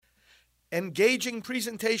engaging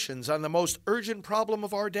presentations on the most urgent problem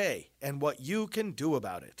of our day and what you can do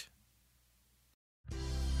about it.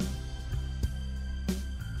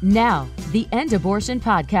 Now, the End Abortion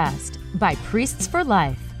Podcast by Priests for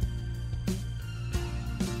Life.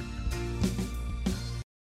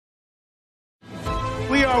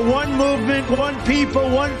 We are one movement, one people,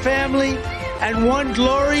 one family, and one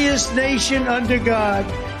glorious nation under God.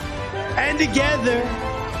 And together,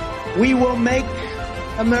 we will make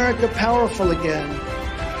America powerful again.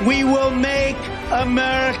 We will make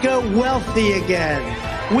America wealthy again.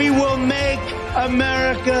 We will make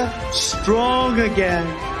America strong again.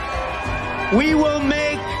 We will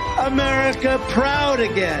make America proud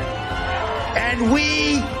again. And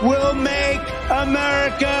we will make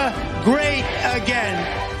America great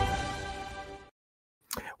again.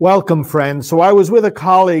 Welcome, friends. So I was with a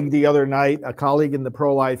colleague the other night, a colleague in the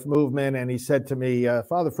pro-life movement, and he said to me,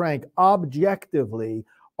 Father Frank, objectively,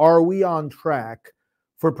 are we on track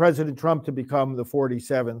for President Trump to become the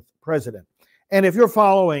 47th president? And if you're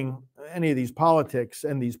following any of these politics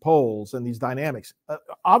and these polls and these dynamics,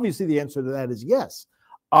 obviously the answer to that is yes.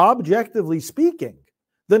 Objectively speaking,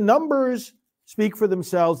 the numbers speak for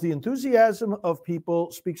themselves. The enthusiasm of people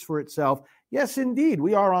speaks for itself. Yes, indeed,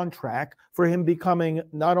 we are on track for him becoming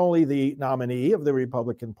not only the nominee of the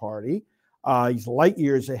Republican Party, he's light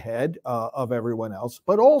years ahead of everyone else,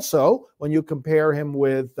 but also when you compare him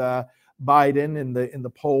with Biden in the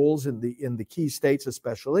polls in the key states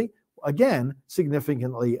especially, again,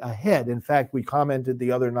 significantly ahead. In fact, we commented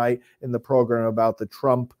the other night in the program about the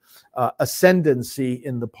Trump ascendancy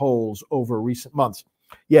in the polls over recent months.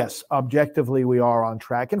 Yes, objectively, we are on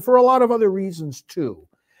track, and for a lot of other reasons, too.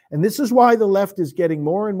 And this is why the left is getting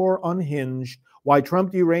more and more unhinged, why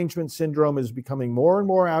Trump derangement syndrome is becoming more and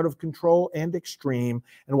more out of control and extreme,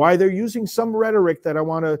 and why they're using some rhetoric that I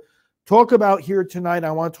want to talk about here tonight.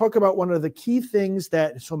 I want to talk about one of the key things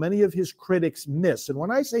that so many of his critics miss. And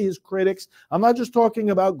when I say his critics, I'm not just talking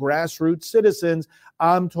about grassroots citizens.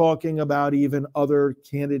 I'm talking about even other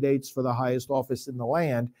candidates for the highest office in the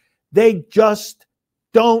land. They just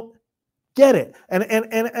don't get it. And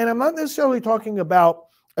I'm not necessarily talking about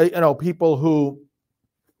people who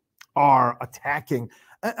are attacking.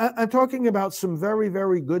 I'm talking about some very,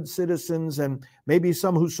 very good citizens and maybe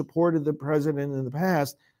some who supported the president in the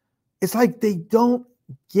past. It's like they don't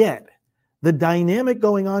get the dynamic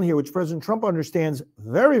going on here, which President Trump understands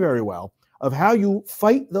very, very well, of how you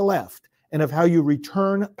fight the left and of how you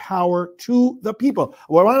return power to the people.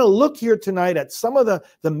 Well, I want to look here tonight at some of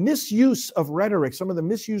the misuse of rhetoric, some of the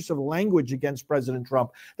misuse of language against President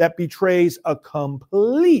Trump that betrays a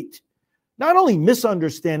complete, not only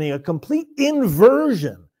misunderstanding, a complete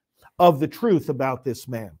inversion of the truth about this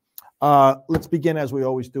man. Let's begin, as we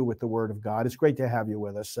always do, with the Word of God. It's great to have you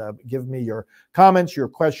with us. Give me your comments, your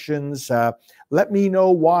questions. Let me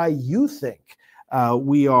know why you think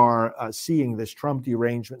we are seeing this Trump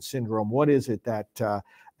derangement syndrome. What is it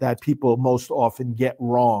that people most often get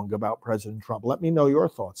wrong about President Trump? Let me know your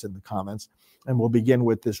thoughts in the comments, and we'll begin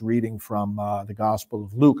with this reading from the Gospel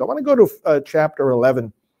of Luke. I want to go to chapter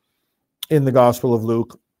 11 in the Gospel of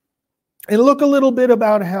Luke and look a little bit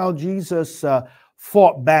about how Jesus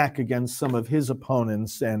fought back against some of his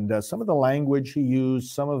opponents and some of the language he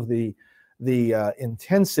used, some of the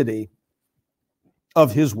intensity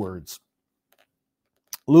of his words.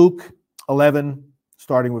 Luke 11,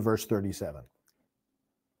 starting with verse 37.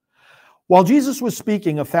 While Jesus was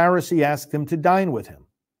speaking, a Pharisee asked him to dine with him.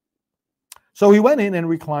 So he went in and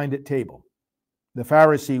reclined at table. The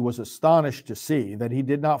Pharisee was astonished to see that he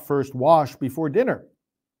did not first wash before dinner.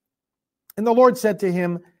 And the Lord said to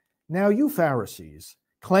him, "Now you Pharisees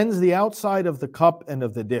cleanse the outside of the cup and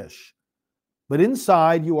of the dish, but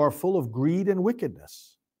inside you are full of greed and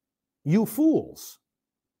wickedness. You fools!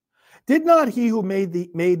 Did not he who made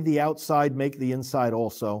the outside make the inside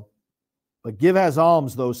also? But give as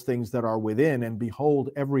alms those things that are within, and behold,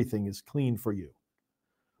 everything is clean for you.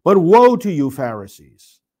 But woe to you,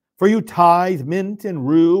 Pharisees! For you tithe mint and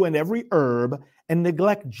rue and every herb, and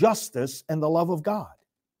neglect justice and the love of God.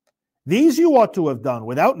 These you ought to have done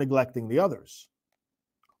without neglecting the others.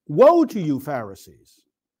 Woe to you, Pharisees!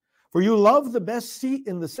 For you love the best seat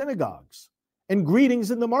in the synagogues and greetings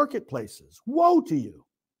in the marketplaces. Woe to you!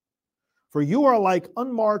 For you are like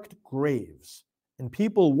unmarked graves, and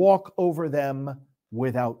people walk over them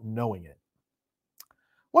without knowing it.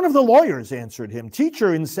 One of the lawyers answered him,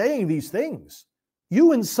 "Teacher, in saying these things,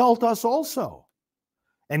 you insult us also."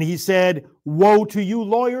 And he said, "Woe to you,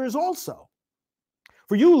 lawyers, also!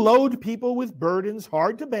 For you load people with burdens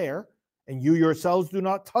hard to bear, and you yourselves do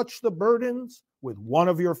not touch the burdens with one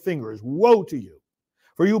of your fingers. Woe to you!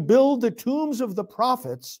 For you build the tombs of the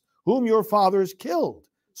prophets whom your fathers killed.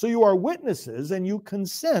 So you are witnesses, and you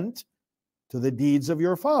consent to the deeds of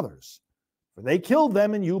your fathers. For they killed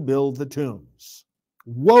them, and you build the tombs.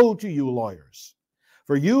 Woe to you, lawyers!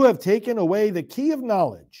 For you have taken away the key of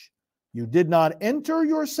knowledge. You did not enter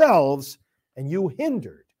yourselves, and you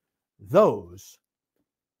hindered those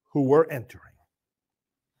who were entering.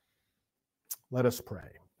 Let us pray.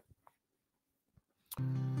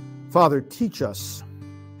 Father, teach us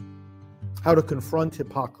how to confront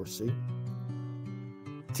hypocrisy.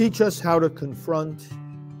 Teach us how to confront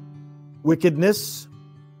wickedness.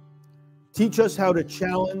 Teach us how to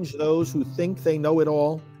challenge those who think they know it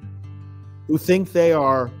all, who think they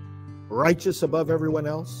are righteous above everyone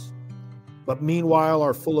else, but meanwhile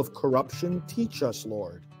are full of corruption. Teach us,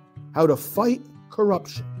 Lord, how to fight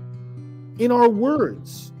corruption in our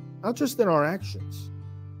words, not just in our actions.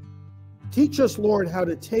 Teach us, Lord, how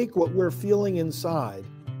to take what we're feeling inside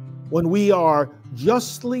when we are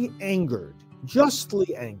justly angered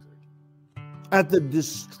at the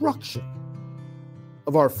destruction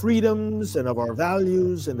of our freedoms and of our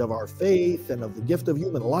values and of our faith and of the gift of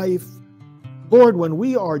human life. Lord, when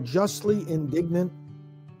we are justly indignant,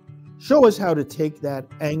 show us how to take that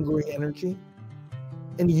angry energy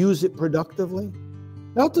and use it productively,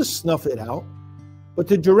 not to snuff it out, but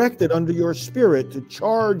to direct it under your Spirit to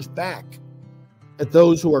charge back at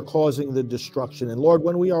those who are causing the destruction. And Lord,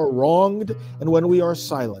 when we are wronged and when we are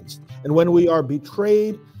silenced and when we are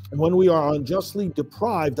betrayed and when we are unjustly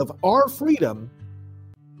deprived of our freedom,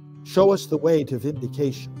 show us the way to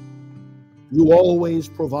vindication. You always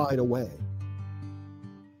provide a way.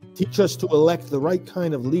 Teach us to elect the right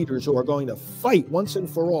kind of leaders who are going to fight once and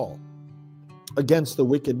for all against the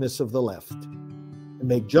wickedness of the left and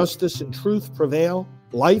make justice and truth prevail,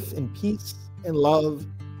 life and peace and love,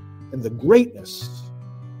 and the greatness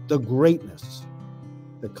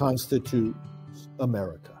that constitutes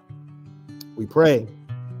America. We pray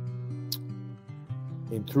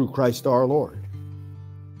in through Christ our Lord.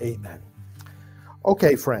 Amen.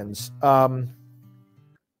 Okay, friends. I've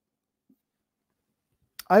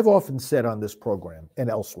often said on this program and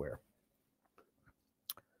elsewhere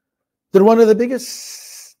that one of the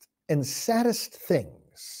biggest and saddest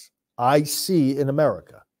things I see in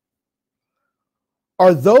America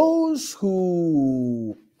are those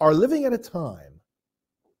who are living at a time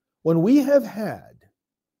when we have had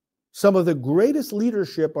some of the greatest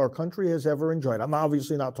leadership our country has ever enjoyed. I'm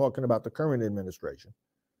obviously not talking about the current administration.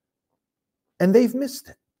 And they've missed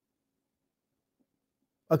it.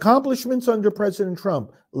 Accomplishments under President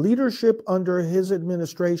Trump, leadership under his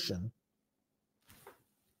administration.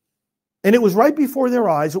 And it was right before their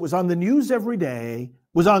eyes. It was on the news every day,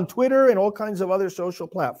 was on Twitter and all kinds of other social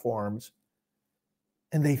platforms.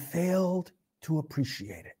 And they failed to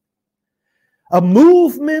appreciate it. A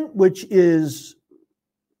movement which is,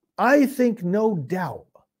 I think, no doubt,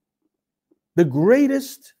 the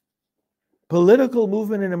greatest political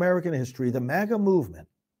movement in American history, the MAGA movement,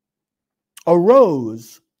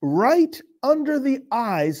 arose right under the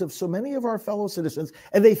eyes of so many of our fellow citizens,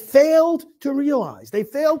 and they failed to realize, they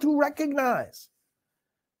failed to recognize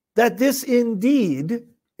that this indeed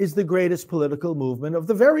is the greatest political movement of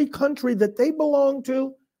the very country that they belong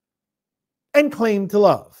to and claim to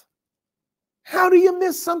love. How do you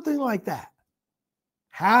miss something like that?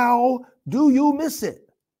 How do you miss it?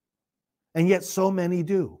 And yet so many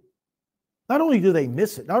do. Not only do they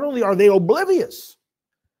miss it, not only are they oblivious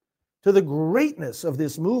to the greatness of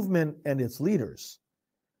this movement and its leaders,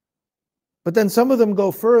 but then some of them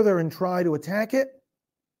go further and try to attack it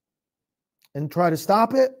and try to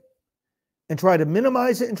stop it and try to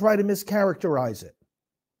minimize it and try to mischaracterize it.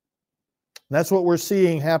 And that's what we're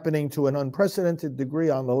seeing happening to an unprecedented degree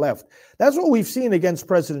on the left. That's what we've seen against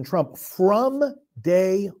President Trump from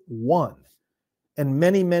day one. And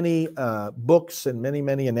many, many books and many,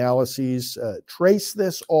 many analyses trace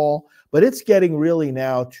this all, but it's getting really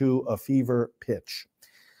now to a fever pitch.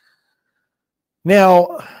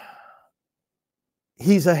 Now,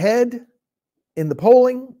 he's ahead in the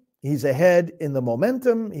polling. He's ahead in the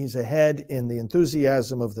momentum. He's ahead in the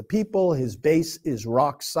enthusiasm of the people. His base is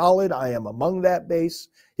rock solid. I am among that base.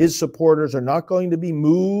 His supporters are not going to be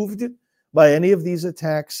moved by any of these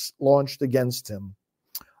attacks launched against him.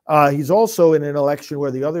 He's also in an election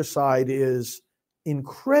where the other side is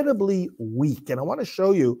incredibly weak. And I want to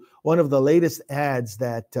show you one of the latest ads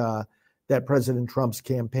that President Trump's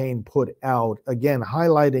campaign put out, again,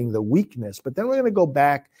 highlighting the weakness. But then we're going to go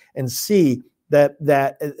back and see that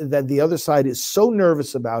the other side is so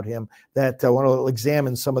nervous about him that I want to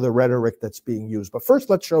examine some of the rhetoric that's being used. But first,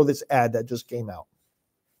 let's show this ad that just came out.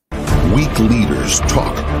 Weak leaders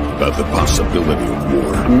talk about the possibility of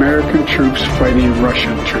war. American troops fighting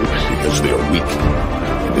Russian troops. Because they are weak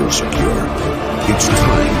and insecure. It's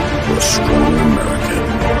time for a strong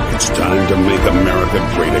America. It's time to make America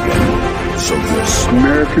great again. So this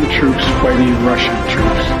American troops fighting Russian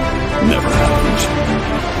troops never happens.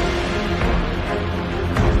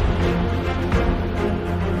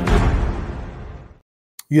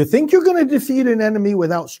 You think you're going to defeat an enemy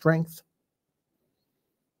without strength?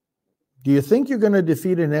 Do you think you're going to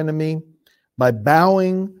defeat an enemy by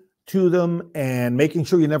bowing to them and making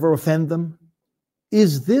sure you never offend them?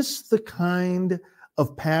 Is this the kind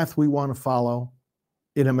of path we want to follow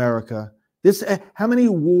in America? How many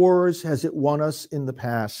wars has it won us in the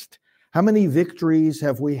past? How many victories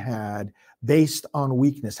have we had based on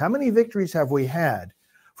weakness? How many victories have we had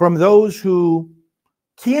from those who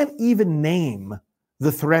can't even name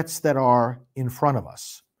the threats that are in front of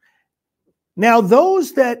us? Now,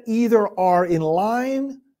 those that either are in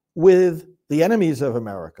line with the enemies of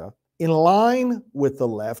America, in line with the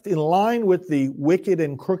left, in line with the wicked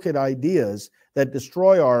and crooked ideas that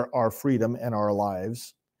destroy our freedom and our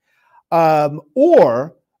lives,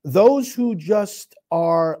 or those who just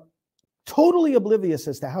are totally oblivious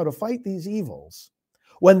as to how to fight these evils,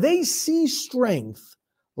 when they see strength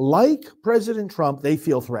like President Trump, they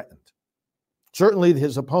feel threatened. Certainly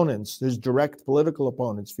his opponents, his direct political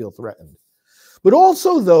opponents, feel threatened. But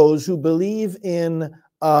also those who believe in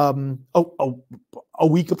a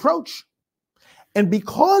weak approach. And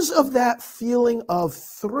because of that feeling of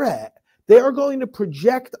threat, they are going to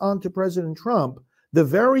project onto President Trump the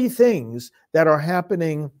very things that are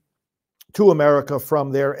happening to America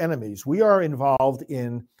from their enemies. We are involved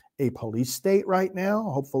in a police state right now.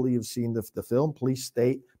 Hopefully you've seen the film, Police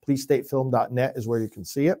State. PoliceStateFilm.net is where you can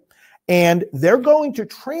see it. And they're going to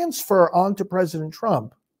transfer onto President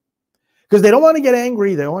Trump because they don't want to get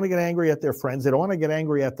angry. They don't want to get angry at their friends. They don't want to get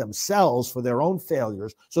angry at themselves for their own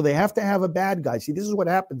failures. So they have to have a bad guy. See, this is what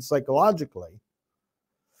happens psychologically.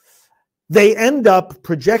 They end up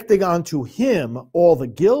projecting onto him all the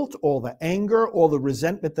guilt, all the anger, all the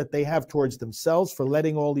resentment that they have towards themselves for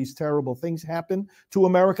letting all these terrible things happen to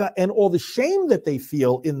America, and all the shame that they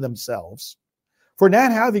feel in themselves for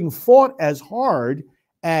not having fought as hard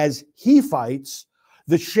as he fights,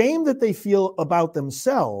 the shame that they feel about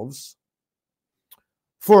themselves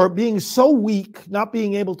for being so weak, not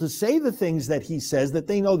being able to say the things that he says that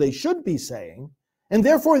they know they should be saying, and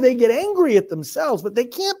therefore they get angry at themselves, but they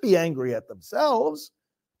can't be angry at themselves.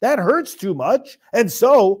 That hurts too much, and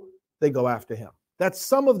so they go after him. That's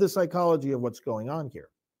some of the psychology of what's going on here.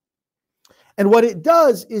 And what it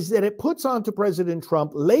does is that it puts onto President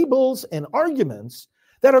Trump labels and arguments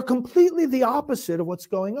that are completely the opposite of what's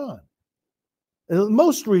going on.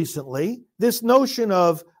 Most recently, this notion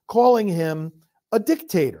of calling him a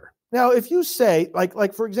dictator. Now, if you say,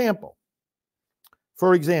 like for example,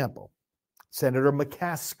 Senator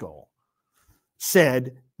McCaskill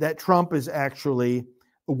said that Trump is actually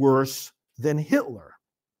worse than Hitler.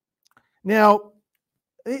 Now,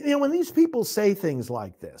 when these people say things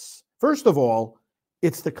like this, first of all,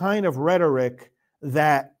 it's the kind of rhetoric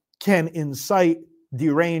that can incite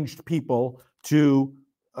deranged people to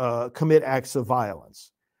commit acts of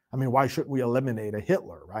violence. I mean, why shouldn't we eliminate a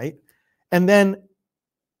Hitler, right? And then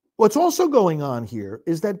what's also going on here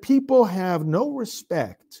is that people have no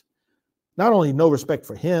respect, not only no respect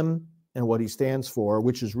for him and what he stands for,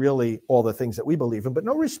 which is really all the things that we believe in, but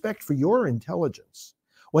no respect for your intelligence.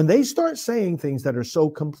 When they start saying things that are so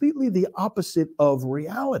completely the opposite of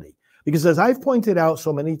reality, because as I've pointed out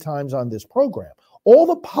so many times on this program, all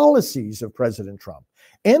the policies of President Trump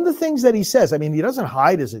and the things that he says, I mean, he doesn't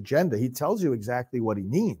hide his agenda. He tells you exactly what he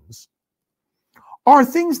means, are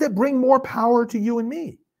things that bring more power to you and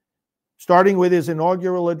me. Starting with his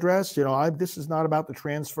inaugural address, this is not about the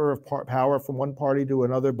transfer of power from one party to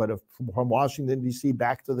another, but from Washington, D.C.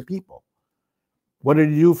 back to the people. What did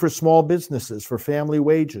he do for small businesses, for family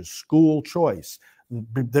wages, school choice,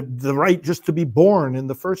 the right just to be born in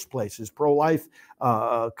the first place, his pro-life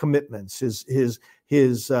commitments, his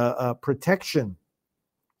protection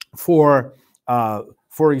for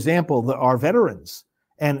example, our veterans,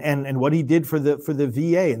 and what he did for the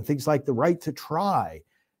VA and things like the right to try.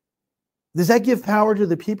 Does that give power to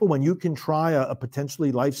the people when you can try a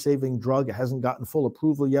potentially life-saving drug? It hasn't gotten full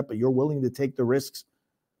approval yet, but you're willing to take the risks?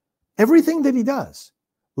 Everything that he does,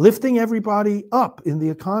 lifting everybody up in the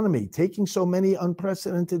economy, taking so many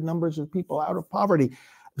unprecedented numbers of people out of poverty,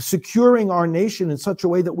 securing our nation in such a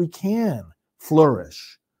way that we can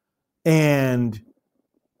flourish and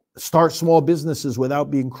start small businesses without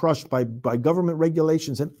being crushed by government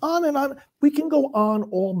regulations, and on. We can go on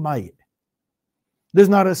all night. There's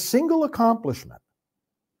not a single accomplishment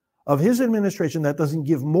of his administration that doesn't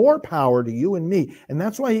give more power to you and me. And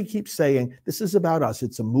that's why he keeps saying, this is about us.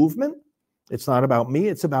 It's a movement. It's not about me.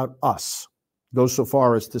 It's about us. Goes so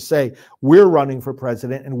far as to say, we're running for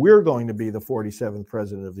president and we're going to be the 47th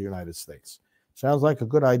president of the United States. Sounds like a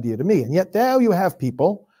good idea to me. And yet now you have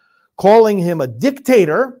people calling him a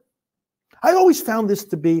dictator. I always found this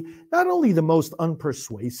to be not only the most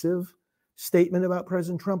unpersuasive statement about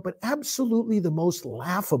President Trump, but absolutely the most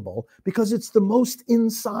laughable, because it's the most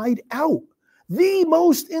inside out. The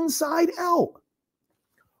most inside out.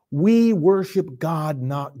 We worship God,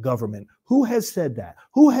 not government. Who has said that?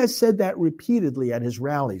 Who has said that repeatedly at his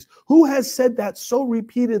rallies? Who has said that so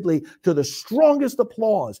repeatedly to the strongest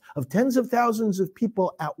applause of tens of thousands of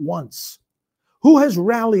people at once? Who has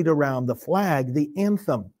rallied around the flag, the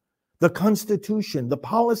anthem, the Constitution, the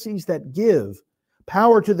policies that give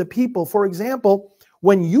power to the people? For example,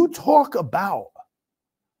 when you talk about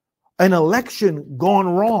an election gone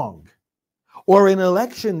wrong, or an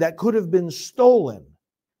election that could have been stolen,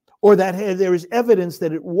 or that there is evidence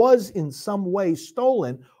that it was in some way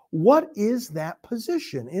stolen, what is that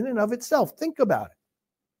position in and of itself? Think about it.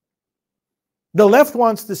 The left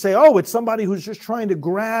wants to say, oh, it's somebody who's just trying to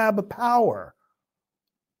grab power.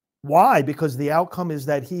 Why? Because the outcome is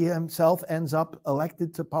that he himself ends up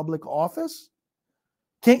elected to public office?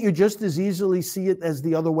 Can't you just as easily see it as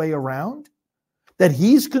the other way around? That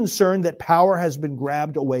he's concerned that power has been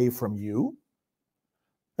grabbed away from you?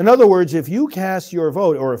 In other words, if you cast your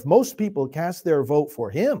vote, or if most people cast their vote for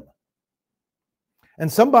him,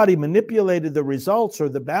 and somebody manipulated the results or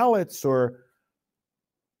the ballots or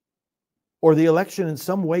the election in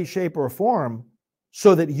some way, shape, or form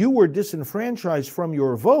so that you were disenfranchised from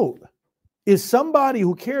your vote, is somebody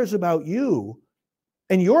who cares about you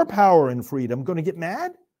and your power and freedom going to get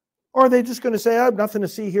mad? Or are they just going to say, I have nothing to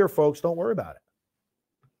see here, folks, don't worry about it?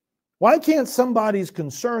 Why can't somebody's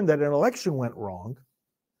concern that an election went wrong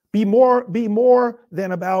be more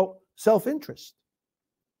than about self-interest?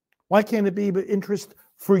 Why can't it be interest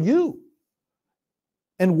for you?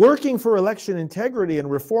 And working for election integrity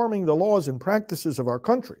and reforming the laws and practices of our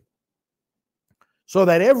country so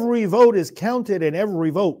that every vote is counted and every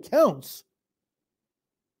vote counts.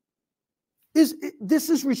 This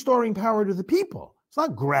is restoring power to the people. It's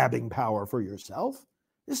not grabbing power for yourself.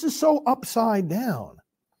 This is so upside down.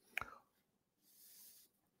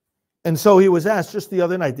 And so he was asked just the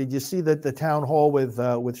other night, did you see that the town hall with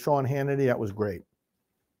Sean Hannity? That was great.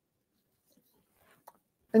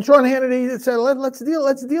 And Sean Hannity said,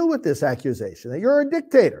 let's deal with this accusation that you're a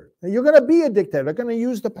dictator, that you're going to be a dictator. They're going to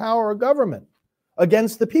use the power of government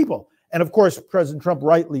against the people. And of course, President Trump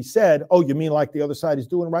rightly said, oh, you mean like the other side is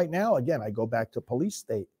doing right now? Again, I go back to Police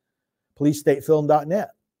State, policestatefilm.net.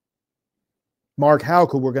 Mark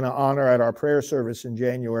Houck, who we're going to honor at our prayer service in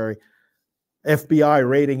January, FBI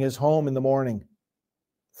raiding his home in the morning.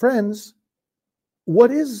 Friends,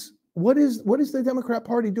 what is the Democrat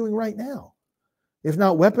Party doing right now? If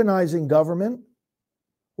not weaponizing government,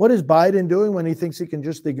 what is Biden doing when he thinks he can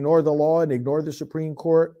just ignore the law and ignore the Supreme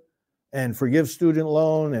Court and forgive student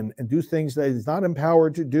loan and do things that he's not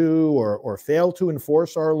empowered to do, or fail to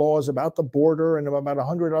enforce our laws about the border and about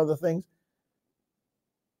 100 other things?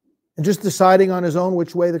 And just deciding on his own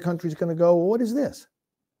which way the country's going to go. Well, what is this?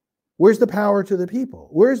 Where's the power to the people?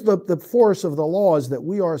 Where's the force of the laws that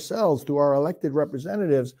we ourselves, through our elected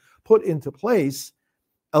representatives, put into place,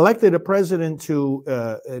 elected a president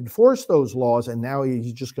to enforce those laws, and now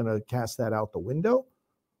he's just going to cast that out the window?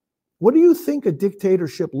 What do you think a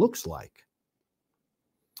dictatorship looks like?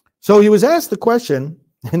 So he was asked the question,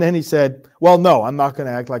 and then he said, well, no, I'm not going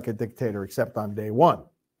to act like a dictator except on day one.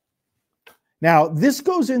 Now, this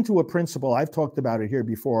goes into a principle. I've talked about it here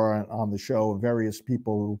before on the show, and various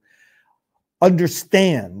people who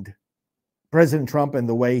understand President Trump and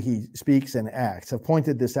the way he speaks and acts have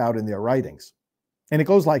pointed this out in their writings. And it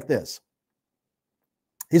goes like this.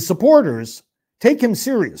 His supporters take him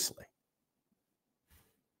seriously,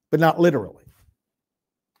 but not literally.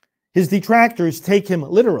 His detractors take him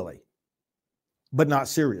literally, but not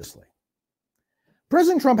seriously.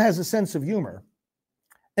 President Trump has a sense of humor,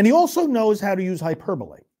 and he also knows how to use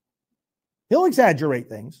hyperbole. He'll exaggerate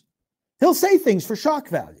things. He'll say things for shock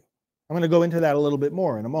value. I'm going to go into that a little bit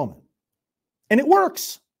more in a moment. And it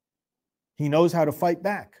works. He knows how to fight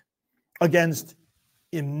back against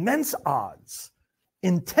immense odds,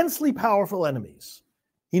 intensely powerful enemies.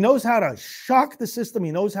 He knows how to shock the system.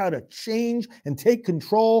 He knows how to change and take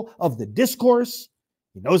control of the discourse.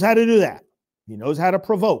 He knows how to do that. He knows how to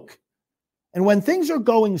provoke. And when things are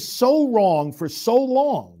going so wrong for so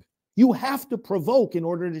long, you have to provoke in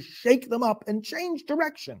order to shake them up and change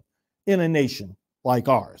direction in a nation like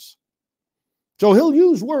ours. So he'll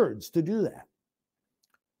use words to do that.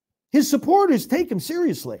 His supporters take him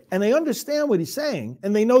seriously, and they understand what he's saying,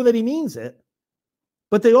 and they know that he means it,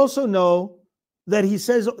 but they also know that he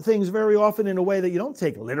says things very often in a way that you don't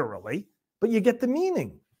take literally, but you get the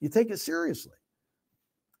meaning. You take it seriously.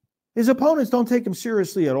 His opponents don't take him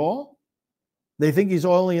seriously at all. They think he's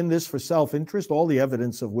only in this for self-interest, all the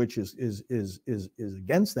evidence of which is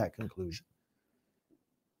against that conclusion.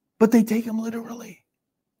 But they take him literally.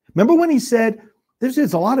 Remember when he said, there's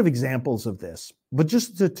a lot of examples of this, but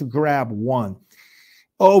just to grab one,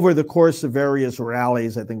 over the course of various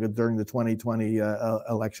rallies, I think during the 2020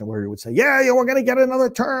 election, where he would say, yeah, we're going to get another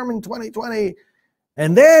term in 2020,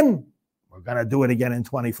 and then we're going to do it again in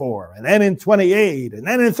 24, and then in 28, and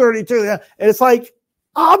then in 32. And it's like,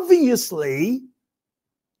 obviously,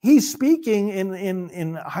 he's speaking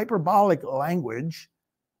in hyperbolic language,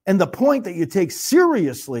 and the point that you take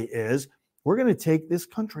seriously is, we're going to take this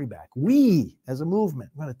country back. We, as a movement,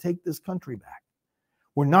 we're going to take this country back.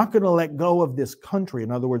 We're not going to let go of this country.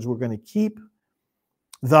 In other words, we're going to keep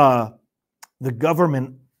the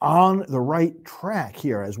government on the right track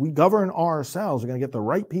here. As we govern ourselves, we're going to get the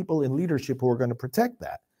right people in leadership who are going to protect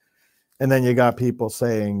that. And then you got people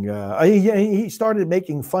saying, he started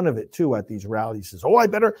making fun of it too at these rallies. He says, oh, I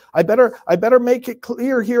better make it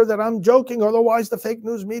clear here that I'm joking. Otherwise, the fake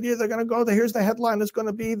news media, they're going to go, here's the headline. It's going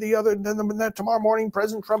to be then tomorrow morning,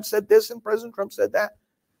 President Trump said this and President Trump said that.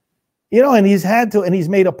 And he's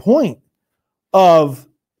made a point of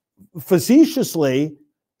facetiously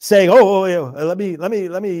saying, let me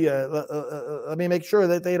make sure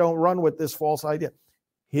that they don't run with this false idea.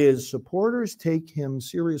 His supporters take him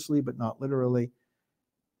seriously, but not literally.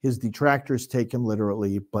 His detractors take him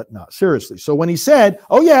literally, but not seriously. So when he said,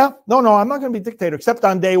 I'm not going to be dictator except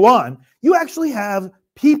on day one, you actually have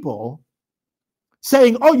people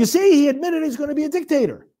saying, you see, he admitted he's going to be a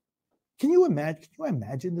dictator. Can you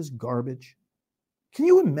imagine this garbage? Can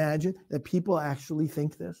you imagine that people actually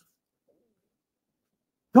think this?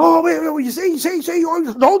 Oh, wait, you say,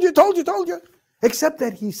 told you. Except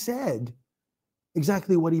that he said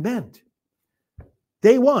exactly what he meant.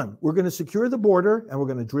 Day one, we're going to secure the border and we're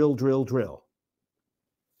going to drill.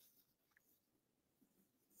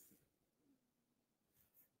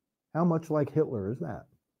 How much like Hitler is that?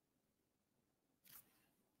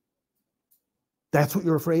 That's what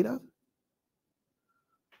you're afraid of?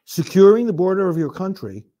 Securing the border of your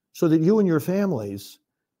country so that you and your families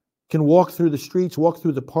can walk through the streets, walk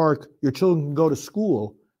through the park, your children can go to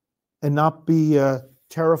school and not be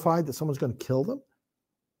terrified that someone's going to kill them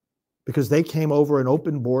because they came over an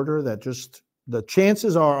open border that the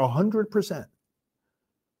chances are 100%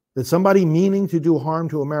 that somebody meaning to do harm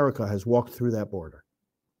to America has walked through that border.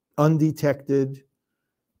 Undetected,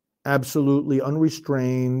 absolutely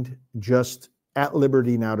unrestrained, just at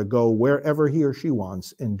liberty now to go wherever he or she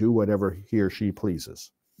wants and do whatever he or she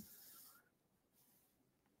pleases.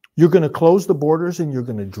 You're going to close the borders and you're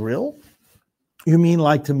going to drill? You mean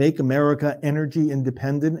like to make America energy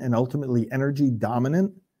independent and ultimately energy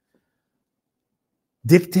dominant?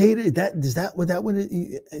 Dictator? Is that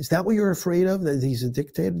what you're afraid of? That he's a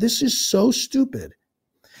dictator? This is so stupid.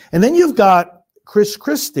 And then you've got Chris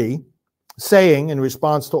Christie saying in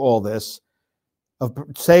response to all this,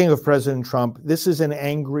 saying of President Trump, this is an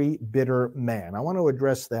angry, bitter man. I want to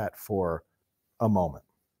address that for a moment.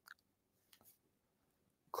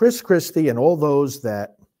 Chris Christie and all those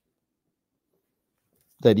that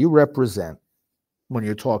you represent when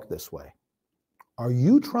you talk this way, are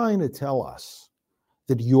you trying to tell us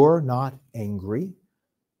that you're not angry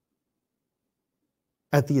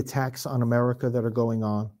at the attacks on America that are going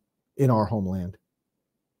on in our homeland?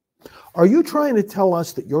 Are you trying to tell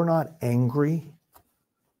us that you're not angry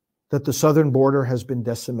that the southern border has been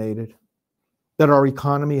decimated, that our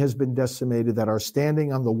economy has been decimated, that our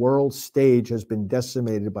standing on the world stage has been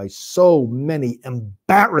decimated by so many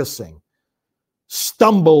embarrassing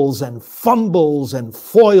stumbles and fumbles and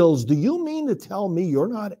foils? Do you mean to tell me you're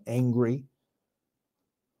not angry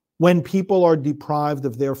when people are deprived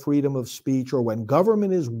of their freedom of speech or when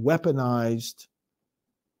government is weaponized?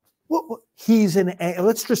 Well,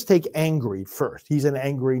 let's just take angry first. He's an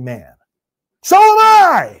angry man. So am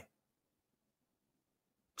I.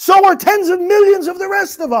 So are tens of millions of the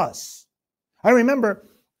rest of us. I remember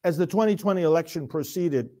as the 2020 election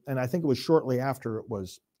proceeded, and I think it was shortly after it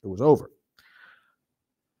was over,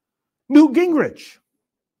 Newt Gingrich.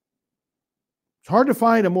 It's hard to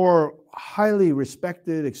find a more highly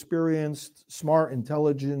respected, experienced, smart,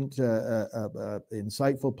 intelligent,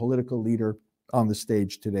 insightful political leader on the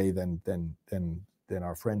stage today than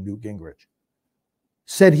our friend Newt Gingrich.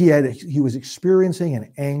 said he was experiencing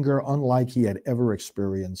an anger unlike he had ever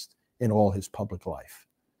experienced in all his public life.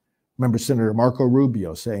 Remember Senator Marco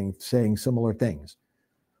Rubio saying similar things.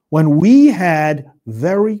 When we had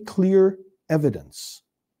very clear evidence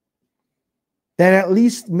that at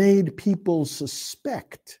least made people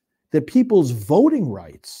suspect that people's voting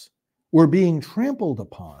rights were being trampled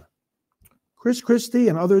upon. Chris Christie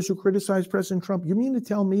and others who criticize President Trump, you mean to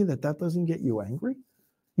tell me that doesn't get you angry?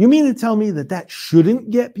 You mean to tell me that shouldn't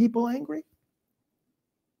get people angry?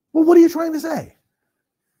 Well, what are you trying to say?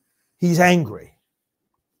 He's angry.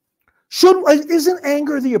 Isn't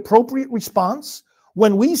anger the appropriate response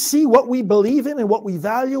when we see what we believe in and what we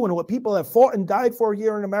value and what people have fought and died for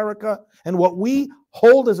here in America and what we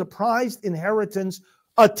hold as a prized inheritance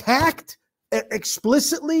attacked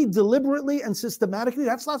explicitly, deliberately, and systematically?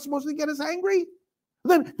 That's not supposed to get us angry?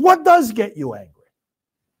 Then what does get you angry?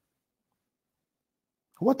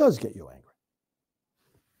 What does get you angry?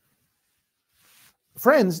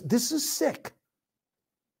 Friends, this is sick.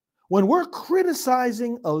 When we're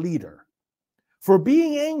criticizing a leader for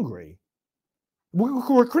being angry,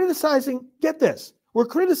 we're criticizing, get this, we're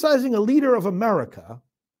criticizing a leader of America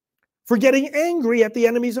for getting angry at the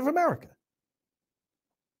enemies of America.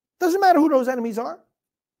 Doesn't matter who those enemies are.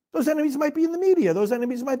 Those enemies might be in the media. Those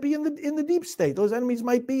enemies might be in the deep state. Those enemies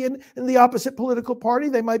might be in the opposite political party.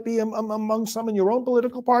 They might be among some in your own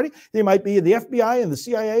political party. They might be in the FBI and the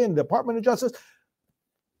CIA and the Department of Justice.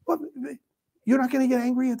 But you're not going to get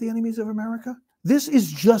angry at the enemies of America? This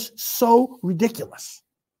is just so ridiculous.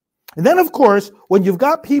 And then, of course, when you've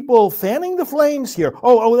got people fanning the flames here,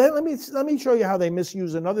 let me show you how they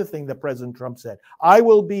misuse another thing that President Trump said. I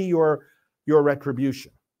will be your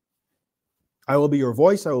retribution. I will be your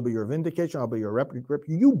voice. I will be your vindication. I'll be your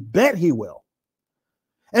retribution. You bet he will.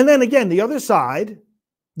 And then again, the other side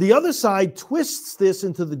twists this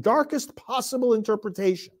into the darkest possible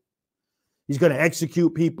interpretation. He's going to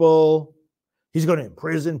execute people. He's going to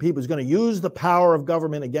imprison people. He's going to use the power of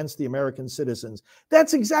government against the American citizens.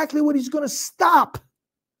 That's exactly what he's going to stop.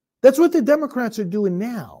 That's what the Democrats are doing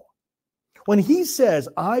now. When he says,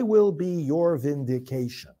 I will be your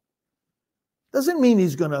vindication, doesn't mean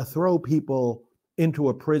he's going to throw people into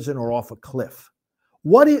a prison or off a cliff.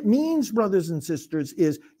 What it means, brothers and sisters,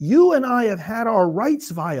 is you and I have had our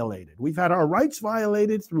rights violated. We've had our rights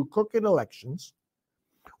violated through crooked elections.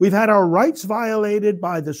 We've had our rights violated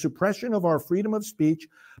by the suppression of our freedom of speech,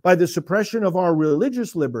 by the suppression of our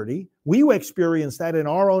religious liberty. We experienced that in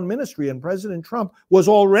our own ministry, and President Trump was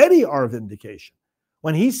already our vindication.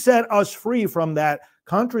 When he set us free from that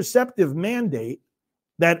contraceptive mandate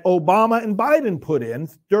that Obama and Biden put in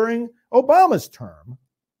during Obama's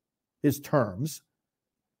his terms,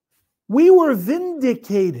 we were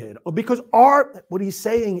vindicated because what he's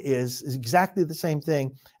saying is exactly the same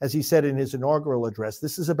thing as he said in his inaugural address.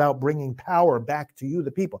 This is about bringing power back to you,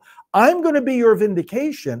 the people. I'm going to be your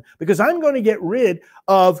vindication because I'm going to get rid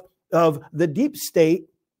of the deep state.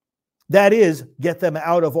 That is, get them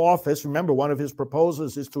out of office. Remember, one of his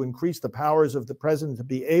proposals is to increase the powers of the president to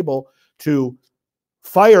be able to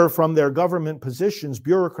fire from their government positions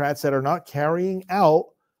bureaucrats that are not carrying out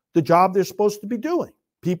the job they're supposed to be doing.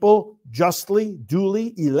 People justly,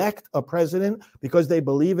 duly elect a president because they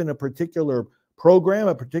believe in a particular program,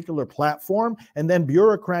 a particular platform, and then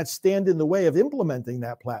bureaucrats stand in the way of implementing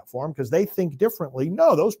that platform because they think differently.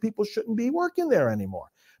 No, those people shouldn't be working there anymore.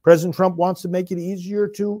 President Trump wants to make it easier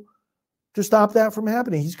to stop that from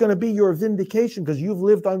happening. He's going to be your vindication because you've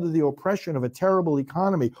lived under the oppression of a terrible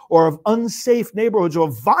economy or of unsafe neighborhoods or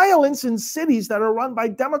violence in cities that are run by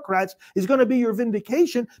Democrats. He's going to be your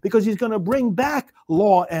vindication because he's going to bring back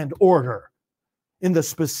law and order in the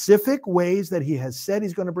specific ways that he has said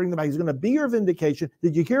he's going to bring them back. He's going to be your vindication.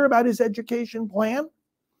 Did you hear about his education plan?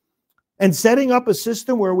 And setting up a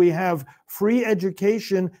system where we have free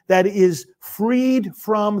education that is freed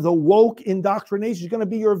from the woke indoctrination is going to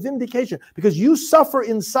be your vindication because you suffer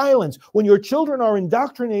in silence when your children are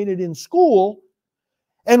indoctrinated in school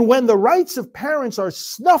and when the rights of parents are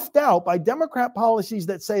snuffed out by Democrat policies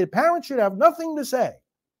that say parents should have nothing to say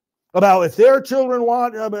about if their children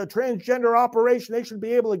want a transgender operation, they should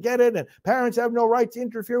be able to get it, and parents have no right to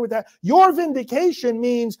interfere with that. Your vindication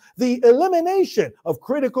means the elimination of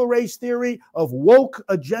critical race theory, of woke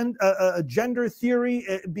gender theory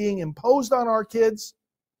being imposed on our kids,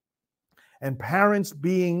 and parents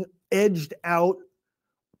being edged out,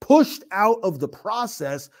 pushed out of the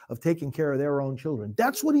process of taking care of their own children.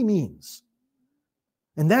 That's what he means.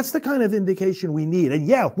 And that's the kind of vindication we need. And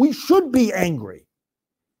yeah, we should be angry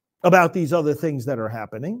about these other things that are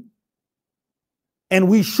happening. And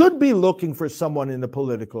we should be looking for someone in the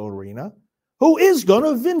political arena who is going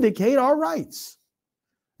to vindicate our rights.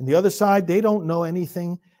 And the other side, they don't know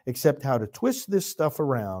anything except how to twist this stuff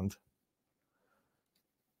around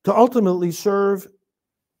to ultimately serve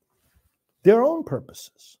their own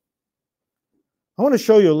purposes. I want to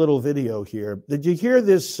show you a little video here. Did you hear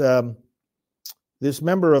this, this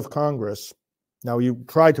member of Congress? Now, you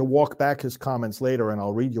tried to walk back his comments later, and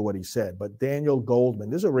I'll read you what he said. But Daniel Goldman,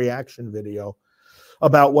 this is a reaction video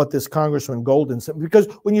about what this Congressman Golden said. Because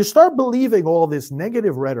when you start believing all this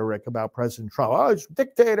negative rhetoric about President Trump, oh, it's a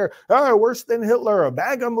dictator, oh, worse than Hitler, a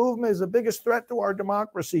MAGA movement is the biggest threat to our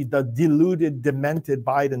democracy, the deluded, demented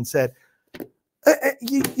Biden said,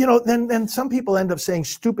 then some people end up saying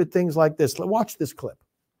stupid things like this. Watch this clip.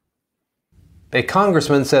 A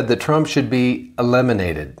congressman said that Trump should be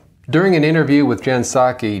eliminated. During an interview with Jen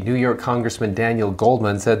Psaki, New York Congressman Daniel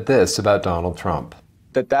Goldman said this about Donald Trump.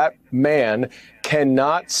 That man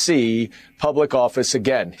cannot see public office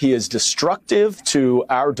again. He is destructive to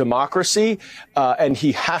our democracy, and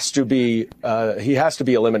he has to be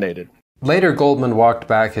eliminated. Later, Goldman walked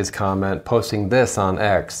back his comment, posting this on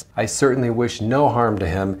X. I certainly wish no harm to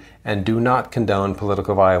him and do not condone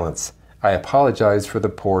political violence. I apologize for the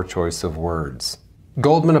poor choice of words.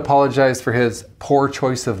 Goldman apologized for his poor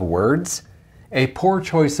choice of words? A poor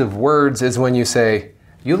choice of words is when you say,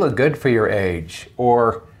 you look good for your age,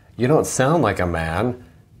 or you don't sound like a man.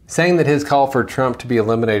 Saying that his call for Trump to be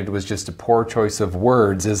eliminated was just a poor choice of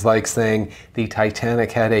words is like saying the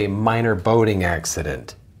Titanic had a minor boating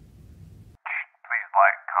accident. Please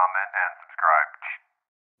like, comment, and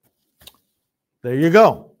subscribe. There you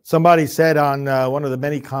go. Somebody said on one of the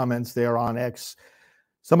many comments there on X,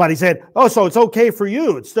 somebody said, oh, so it's okay for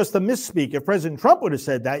you. It's just a misspeak. If President Trump would have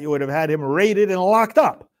said that, you would have had him raided and locked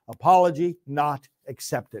up. Apology not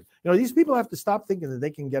accepted. These people have to stop thinking that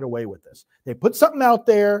they can get away with this. They put something out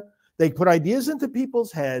there. They put ideas into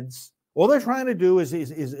people's heads. All they're trying to do is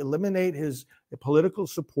eliminate his political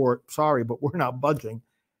support. Sorry, but we're not budging.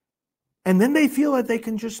 And then they feel that they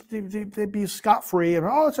can just they'd be scot-free. And,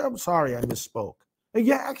 oh, I'm sorry, I misspoke. And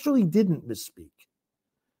you actually didn't misspeak.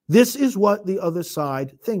 This is what the other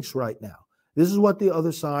side thinks right now. This is what the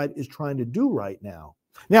other side is trying to do right now.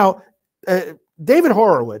 Now, David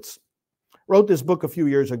Horowitz wrote this book a few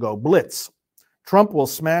years ago, Blitz. Trump will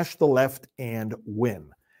smash the left and win.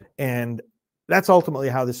 And that's ultimately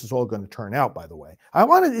how this is all going to turn out, by the way.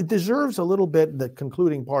 It deserves a little bit, the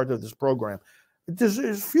concluding part of this program. There's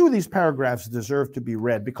a few of these paragraphs deserve to be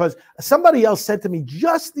read because somebody else said to me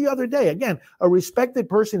just the other day, again, a respected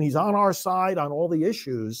person, he's on our side on all the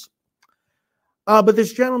issues. But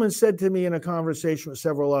this gentleman said to me in a conversation with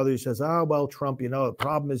several others, he says, well, Trump, the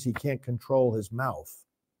problem is he can't control his mouth.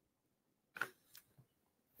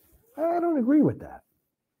 I don't agree with that.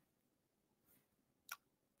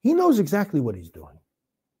 He knows exactly what he's doing.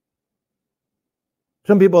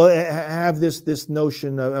 Some people have this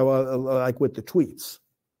notion, like with the tweets,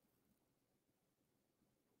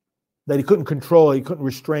 that he couldn't control, he couldn't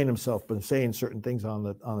restrain himself from saying certain things on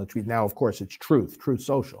the tweet. Now, of course, it's Truth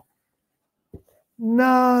Social.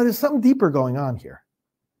 No, there's something deeper going on here.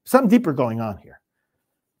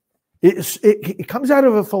 It comes out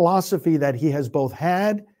of a philosophy that he has both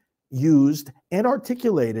had, used, and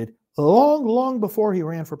articulated long before he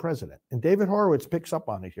ran for president. And David Horowitz picks up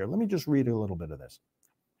on it here. Let me just read a little bit of this.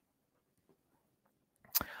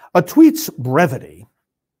 A tweet's brevity,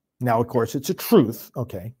 now, of course, it's a truth,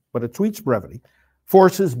 okay, but a tweet's brevity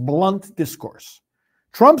forces blunt discourse.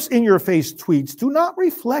 Trump's in-your-face tweets do not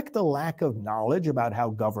reflect a lack of knowledge about how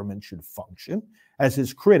government should function, as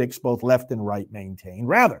his critics, both left and right, maintain.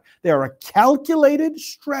 Rather, they are a calculated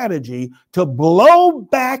strategy to blow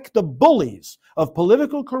back the bullies of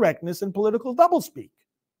political correctness and political doublespeak,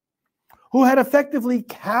 who had effectively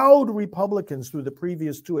cowed Republicans through the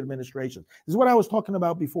previous two administrations. This is what I was talking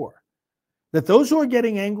about before. That those who are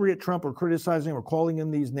getting angry at Trump or criticizing or calling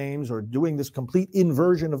him these names or doing this complete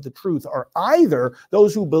inversion of the truth are either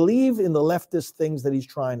those who believe in the leftist things that he's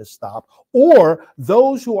trying to stop or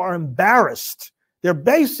those who are embarrassed. They're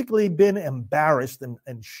basically been embarrassed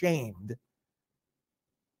and shamed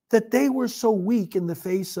that they were so weak in the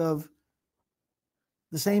face of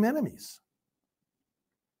the same enemies.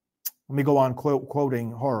 Let me go on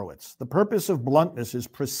quoting Horowitz. The purpose of bluntness is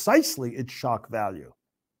precisely its shock value,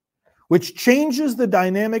 which changes the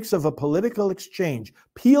dynamics of a political exchange,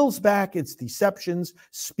 peels back its deceptions,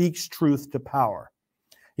 speaks truth to power.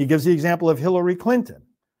 He gives the example of Hillary Clinton.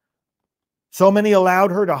 So many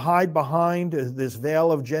allowed her to hide behind this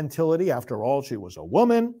veil of gentility. After all, she was a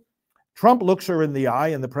woman. Trump looks her in the eye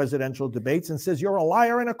in the presidential debates and says, you're a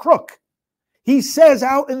liar and a crook. He says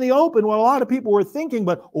out in the open what a lot of people were thinking,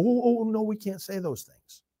 but, oh, no, we can't say those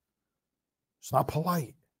things. It's not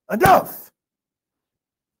polite. Enough.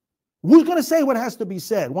 Who's going to say what has to be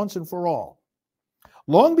said once and for all?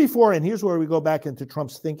 Long before, and here's where we go back into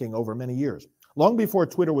Trump's thinking over many years, long before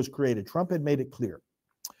Twitter was created, Trump had made it clear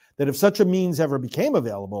that if such a means ever became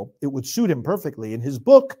available, it would suit him perfectly. In his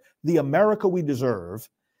book, The America We Deserve,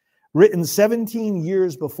 written 17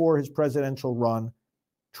 years before his presidential run,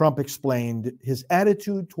 Trump explained his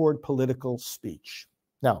attitude toward political speech.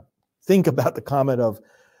 Now, think about the comment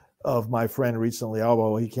of my friend recently, oh,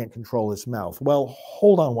 well, he can't control his mouth. Well,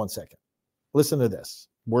 hold on one second. Listen to this.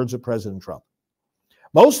 Words of President Trump.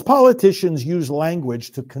 Most politicians use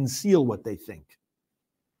language to conceal what they think,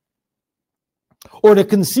 or to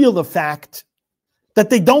conceal the fact that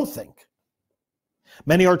they don't think.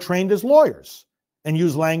 Many are trained as lawyers and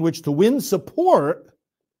use language to win support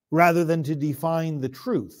rather than to define the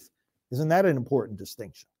truth. Isn't that an important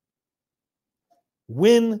distinction?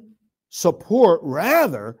 Win support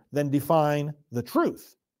rather than define the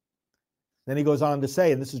truth. Then he goes on to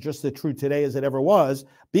say, and this is just as true today as it ever was,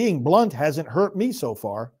 being blunt hasn't hurt me so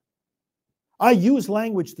far. I use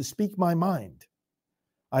language to speak my mind.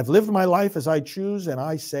 I've lived my life as I choose, and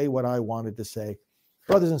I say what I wanted to say.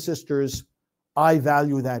 Brothers and sisters, I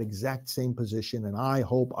value that exact same position, and I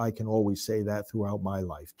hope I can always say that throughout my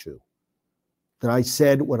life too. That I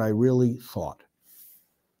said what I really thought.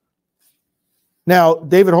 Now,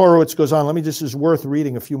 David Horowitz goes on. This is worth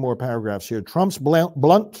reading a few more paragraphs here. Trump's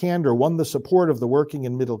blunt candor won the support of the working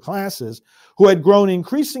and middle classes, who had grown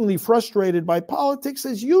increasingly frustrated by politics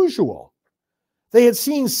as usual. They had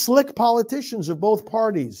seen slick politicians of both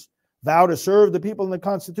parties vow to serve the people in the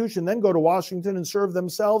Constitution, then go to Washington and serve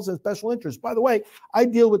themselves and special interests. By the way, I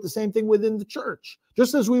deal with the same thing within the church.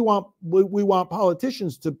 Just as we want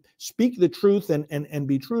politicians to speak the truth and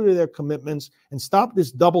be true to their commitments and stop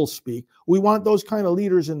this double speak, we want those kind of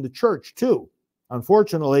leaders in the church too.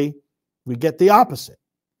 Unfortunately, we get the opposite.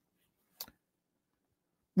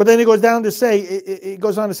 But then he goes on to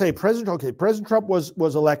say, President Trump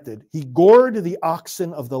was elected. He gored the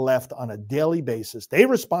oxen of the left on a daily basis. They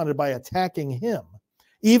responded by attacking him.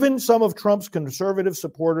 Even some of Trump's conservative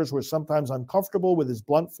supporters were sometimes uncomfortable with his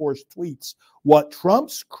blunt force tweets. What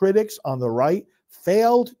Trump's critics on the right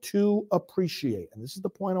failed to appreciate, and this is the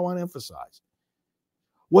point I want to emphasize,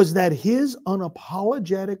 was that his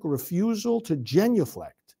unapologetic refusal to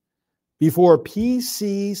genuflect before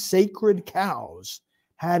PC sacred cows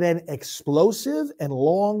had an explosive and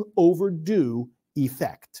long overdue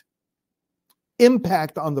impact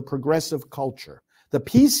on the progressive culture. The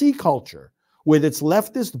PC culture, with its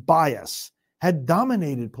leftist bias, had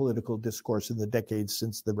dominated political discourse in the decades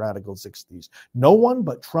since the radical 60s. No one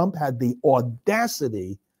but Trump had the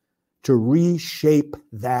audacity to reshape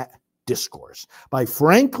that discourse by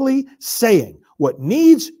frankly saying what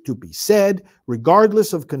needs to be said,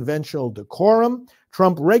 regardless of conventional decorum.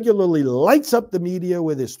 Trump regularly lights up the media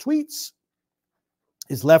with his tweets.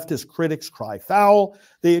 His leftist critics cry foul.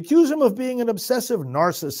 They accuse him of being an obsessive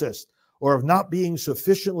narcissist or of not being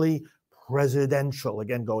sufficiently presidential.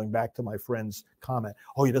 Again, going back to my friend's comment.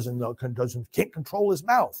 Oh, he can't control his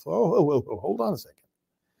mouth. Oh, hold on a second.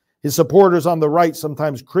 His supporters on the right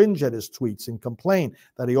sometimes cringe at his tweets and complain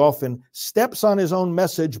that he often steps on his own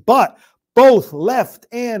message, but both left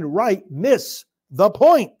and right miss the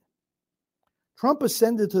point. Trump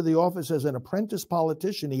ascended to the office as an apprentice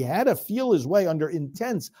politician. He had to feel his way under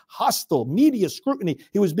intense, hostile media scrutiny.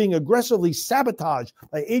 He was being aggressively sabotaged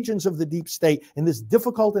by agents of the deep state in this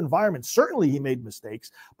difficult environment. Certainly he made mistakes,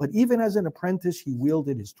 but even as an apprentice, he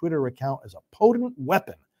wielded his Twitter account as a potent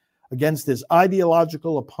weapon against his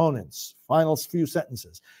ideological opponents. Final few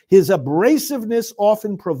sentences. His abrasiveness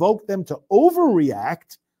often provoked them to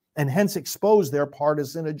overreact and hence expose their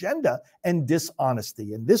partisan agenda and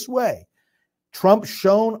dishonesty. In this way, Trump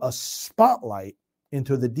shone a spotlight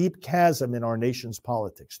into the deep chasm in our nation's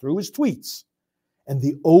politics through his tweets and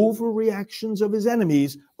the overreactions of his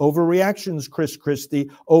enemies. Overreactions, Chris Christie.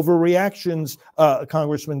 Overreactions,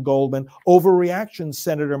 Congressman Goldman. Overreactions,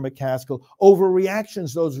 Senator McCaskill.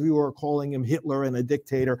 Overreactions, those of you who are calling him Hitler and a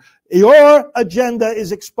dictator. Your agenda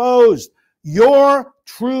is exposed. Your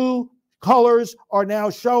true colors are now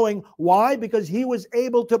showing. Why? Because he was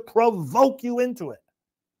able to provoke you into it.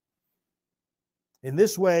 In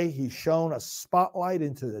this way, he's shone a spotlight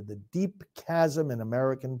into the deep chasm in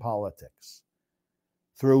American politics.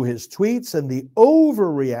 Through his tweets and the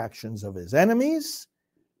overreactions of his enemies,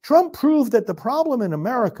 Trump proved that the problem in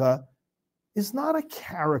America is not a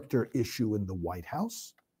character issue in the White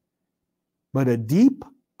House, but a deep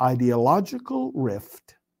ideological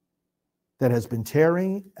rift that has been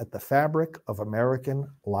tearing at the fabric of American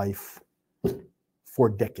life for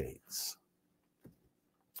decades.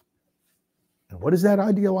 And what is that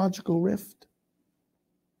ideological rift?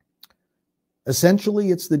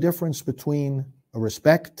 Essentially, it's the difference between a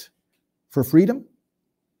respect for freedom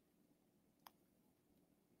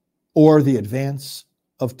or the advance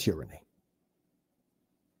of tyranny.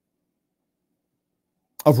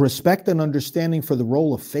 Of respect and understanding for the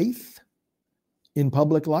role of faith in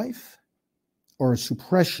public life, or a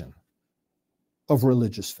suppression of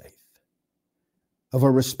religious faith. Of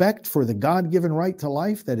a respect for the God-given right to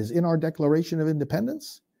life that is in our Declaration of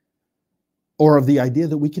Independence, or of the idea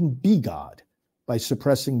that we can be God by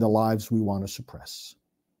suppressing the lives we want to suppress.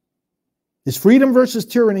 It's freedom versus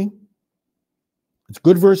tyranny. It's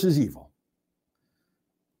good versus evil.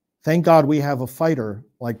 Thank God we have a fighter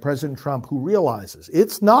like President Trump who realizes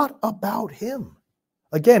it's not about him.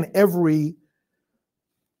 Again, every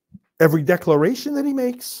declaration that he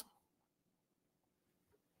makes,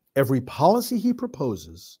 every policy he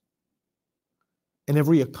proposes, and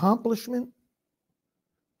every accomplishment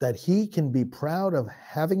that he can be proud of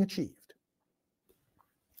having achieved,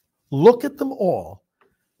 look at them all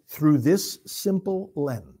through this simple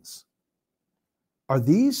lens. Are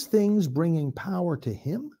these things bringing power to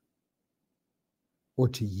him or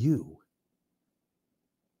to you?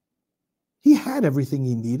 He had everything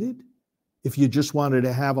he needed. If you just wanted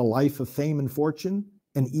to have a life of fame and fortune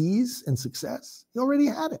and ease and success, he already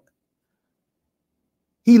had it.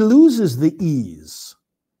 He loses the ease.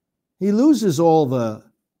 He loses all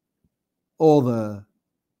the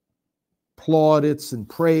plaudits and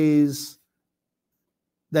praise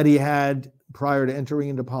that he had prior to entering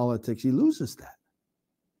into politics. He loses that.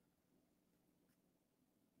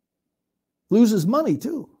 Loses money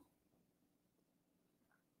too.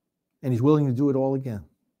 And he's willing to do it all again.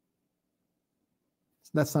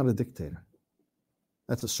 That's not a dictator.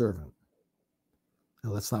 That's a servant.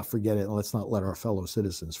 And let's not forget it, and let's not let our fellow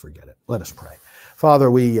citizens forget it. Let us pray.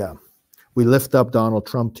 Father, we lift up Donald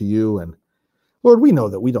Trump to you, and Lord, we know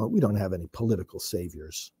that we don't have any political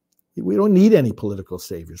saviors. We don't need any political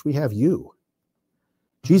saviors. We have you.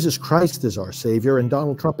 Jesus Christ is our Savior, and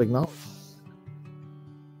Donald Trump acknowledges.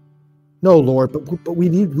 No, Lord, but we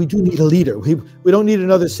do need a leader. We don't need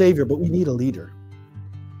another Savior, but we need a leader.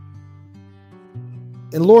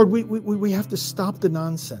 And Lord, we have to stop the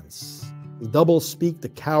nonsense, the double speak, the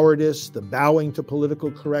cowardice, the bowing to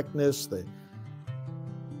political correctness, the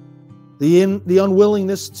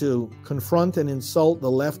unwillingness to confront and insult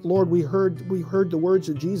the left. Lord, we heard the words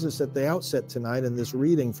of Jesus at the outset tonight in this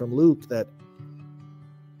reading from Luke, that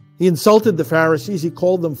he insulted the Pharisees, he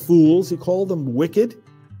called them fools, he called them wicked,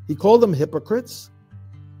 he called them hypocrites.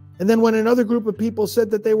 And then when another group of people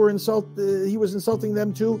said that he was insulting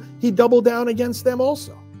them too, he doubled down against them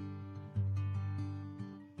also.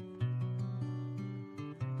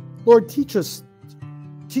 Lord, teach us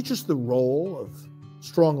the role of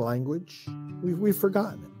strong language. We've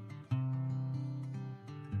forgotten it.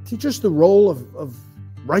 Teach us the role of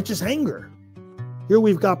righteous anger. Here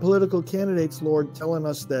we've got political candidates, Lord, telling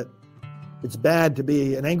us that it's bad to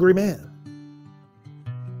be an angry man.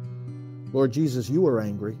 Lord Jesus, you are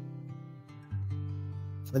angry.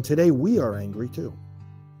 And today we are angry too.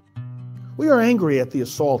 We are angry at the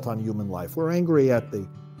assault on human life. We're angry at the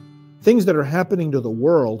things that are happening to the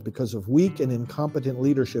world because of weak and incompetent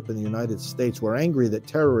leadership in the United States. We're angry that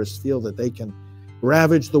terrorists feel that they can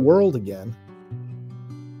ravage the world again.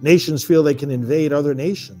 Nations feel they can invade other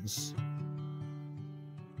nations.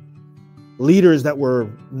 Leaders that were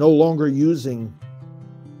no longer using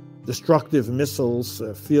destructive missiles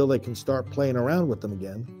feel they can start playing around with them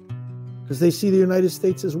again because they see the United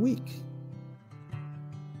States as weak.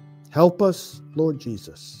 Help us, Lord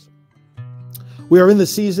Jesus. We are in the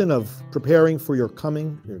season of preparing for your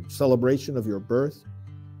coming, your celebration of your birth.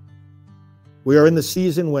 We are in the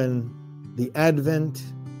season when the Advent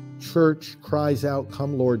church cries out,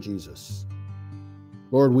 "Come, Lord Jesus."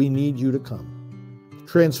 Lord, we need you to come.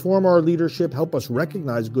 Transform our leadership. Help us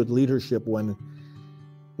recognize good leadership when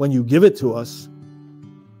you give it to us,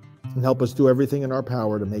 and help us do everything in our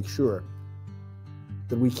power to make sure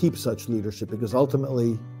that we keep such leadership, because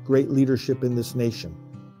ultimately great leadership in this nation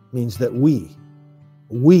means that we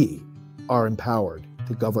are empowered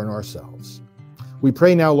to govern ourselves. We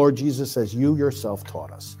pray now, Lord Jesus, as you yourself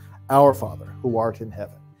taught us. Our Father, who art in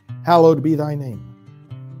heaven, hallowed be thy name.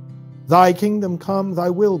 Thy kingdom come, thy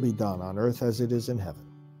will be done on earth as it is in heaven.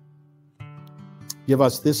 Give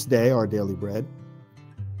us this day our daily bread,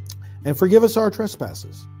 and forgive us our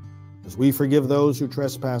trespasses, as we forgive those who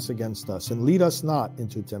trespass against us. And lead us not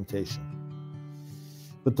into temptation,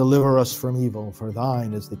 but deliver us from evil. For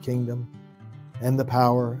thine is the kingdom, and the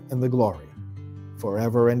power, and the glory,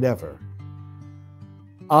 forever and ever.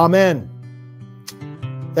 Amen.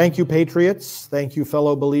 Thank you, patriots. Thank you,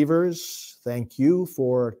 fellow believers. Thank you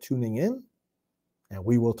for tuning in. and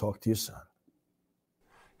we will talk to you soon.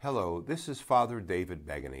 Hello, this is Father David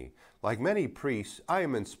Begany. Like many priests, I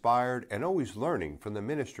am inspired and always learning from the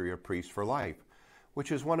Ministry of Priests for Life,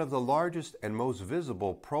 which is one of the largest and most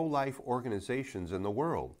visible pro-life organizations in the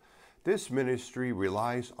world. This ministry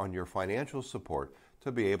relies on your financial support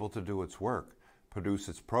to be able to do its work, produce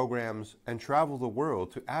its programs, and travel the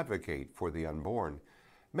world to advocate for the unborn.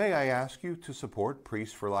 May I ask you to support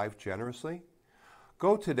Priests for Life generously?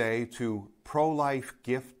 Go today to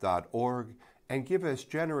prolifegift.org and give as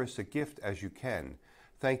generous a gift as you can.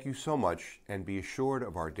 Thank you so much, and be assured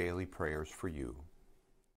of our daily prayers for you.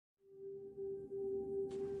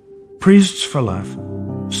 Priests for Life,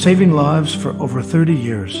 saving lives for over 30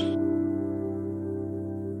 years.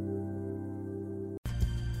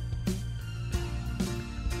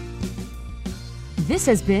 This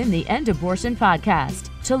has been the End Abortion Podcast.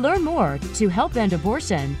 To learn more, to help end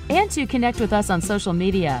abortion, and to connect with us on social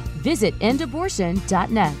media, visit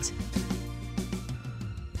endabortion.net.